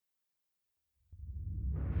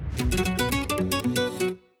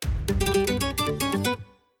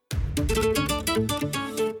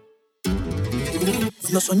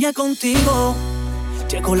Cuando soñé contigo,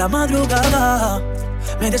 llegó la madrugada,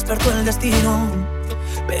 me despertó el destino,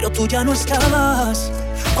 pero tú ya no estabas.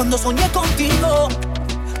 Cuando soñé contigo,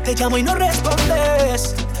 te llamo y no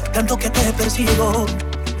respondes, tanto que te persigo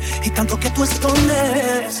y tanto que tú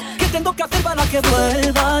escondes. ¿Qué tengo que hacer para que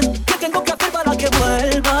vuelvas? ¿Qué tengo que hacer para que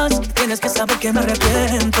vuelvas? Tienes que saber que me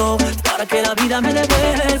arrepiento, para que la vida me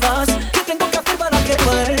devuelvas. ¿Qué tengo que hacer para que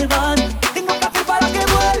vuelvas? ¿Qué tengo que hacer para que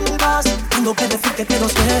vuelvas? Tengo que decirte que lo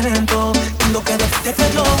siento, tengo que decirte que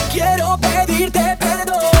no. Quiero pedirte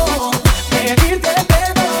perdón, pedirte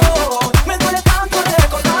perdón. Me duele tanto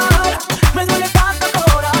recordar, me duele tanto el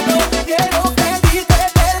corazón. Quiero pedirte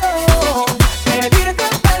perdón, pedirte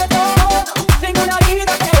perdón. Tengo una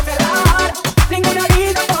herida que cerrar, tengo una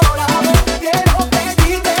herida por amor. Quiero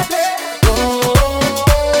pedirte perdón,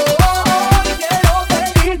 quiero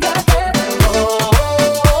pedirte perdón,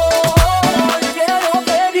 quiero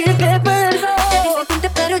pedirte perdón.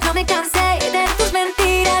 Pero yo me cansé de tus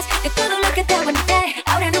mentiras, de todo lo que te aguanté.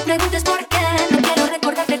 Ahora no preguntes por qué, no quiero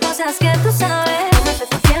recordarte cosas que tú sabes. Tómate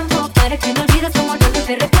tu tiempo para que no olvides cómo yo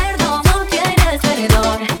te recuerdo. No tienes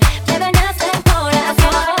perdón, me dañaste el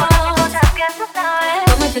corazón. Cosas que tú sabes.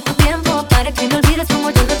 Tómate tu tiempo para que no olvides cómo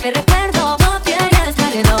yo te recuerdo. No tienes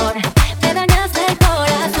perdón, me dañaste el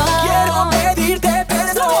corazón. Quiero pedirte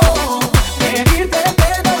perdón, pedirte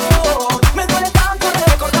perdón. Me duele tanto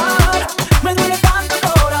recordar, me duele tanto el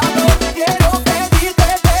corazón. Quiero pedirte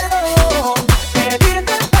perdón,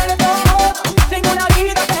 pedirte perdón. Tengo una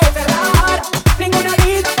herida que cerrar, tengo una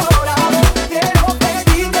herida por amor. Quiero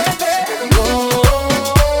pedirte perdón,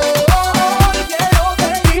 quiero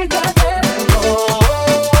pedirte perdón.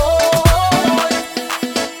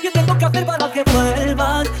 ¿Qué tengo que hacer para que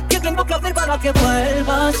vuelvas? ¿Qué tengo que hacer para que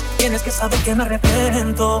vuelvas? Tienes que saber que me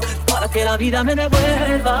arrepiento, para que la vida me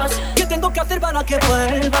devuelvas. ¿Qué tengo que hacer para que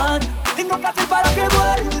vuelvas? Tengo que hacer para que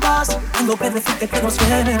vuelvas. Tengo que decirte que lo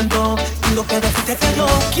siento, tengo que decirte que yo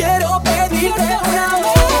quiero pedirte una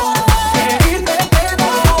vez.